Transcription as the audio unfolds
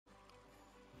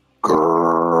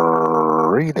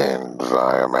Greetings,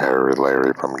 I am Harry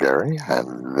Larry from Gary,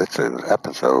 and this is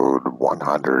episode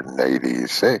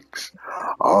 186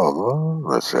 of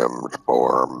The Sims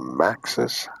for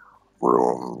Maxis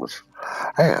rooms.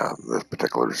 And this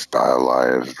particular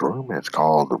stylized room is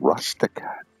called Rustic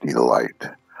Delight.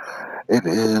 It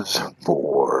is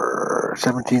for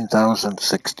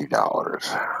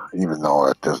 $17,060, even though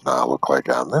it does not look like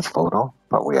on this photo,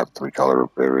 but we have three color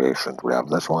variations. We have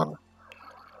this one.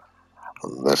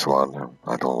 This one,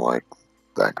 I don't like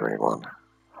that green one.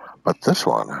 But this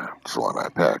one is the one I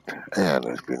picked. And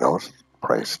as you notice, the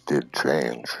price did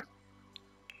change.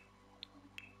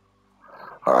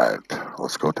 Alright,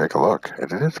 let's go take a look.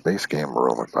 It is base game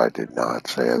room if I did not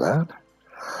say that.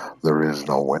 There is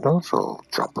no window, so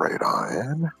jump right on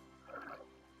in.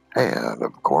 And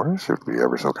of course, if you're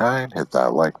ever so kind, hit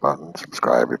that like button,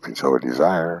 subscribe if you so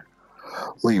desire.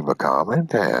 Leave a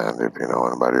comment, and if you know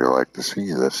anybody who would like to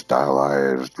see this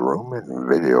stylized room in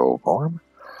video form,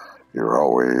 you're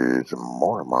always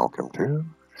more than welcome to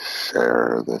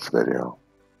share this video.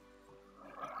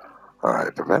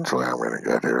 Alright, eventually I'm going to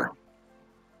get here.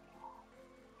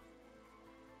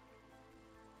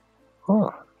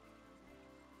 Huh.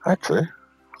 Actually,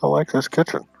 I like this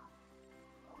kitchen.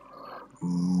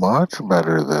 Much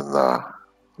better than the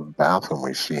bathroom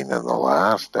we seen in the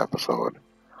last episode.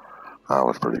 That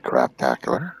was pretty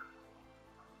craptacular.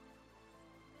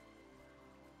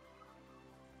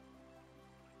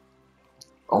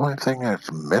 Only thing that's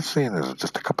missing is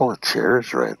just a couple of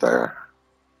chairs right there.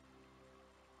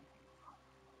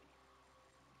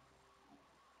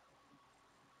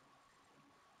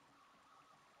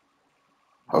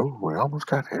 Oh, we almost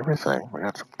got everything. We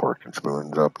got some fork and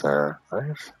spoons up there.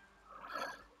 Nice.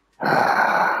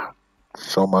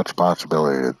 So much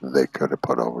possibility they could have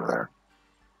put over there.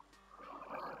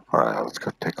 Alright, let's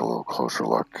go take a little closer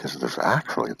look, because there's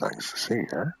actually things to see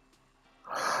here.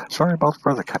 Sorry about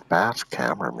for the fast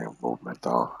camera movement,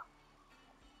 though.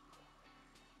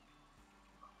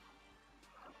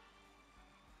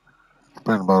 It's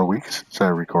been about a week since I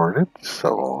recorded,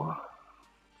 so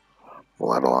we'll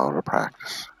let allow to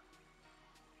practice.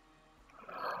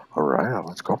 Alright,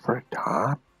 let's go for a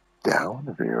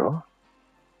top-down view.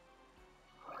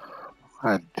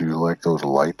 I do like those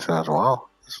lights as well.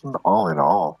 This is all in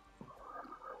all.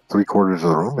 3/4 of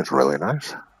the room is really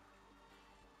nice.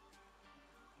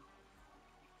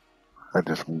 I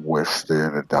just wish they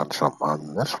had done something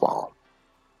on this wall.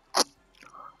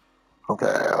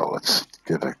 Okay, let's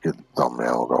get a good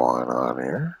thumbnail going on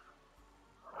here.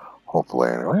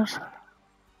 Hopefully, anyways.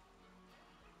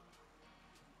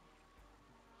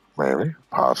 Maybe,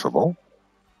 possible.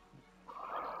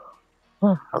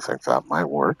 I think that might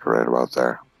work right about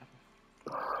there.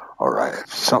 Alright,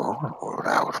 so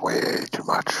that was way too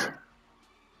much.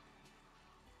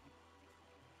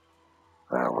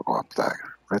 We'll go up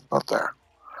there, right about there.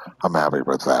 I'm happy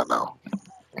with that now.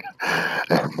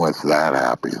 And with that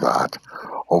happy thought,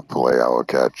 hopefully I will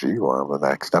catch you on the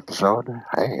next episode.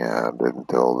 And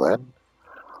until then,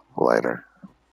 later.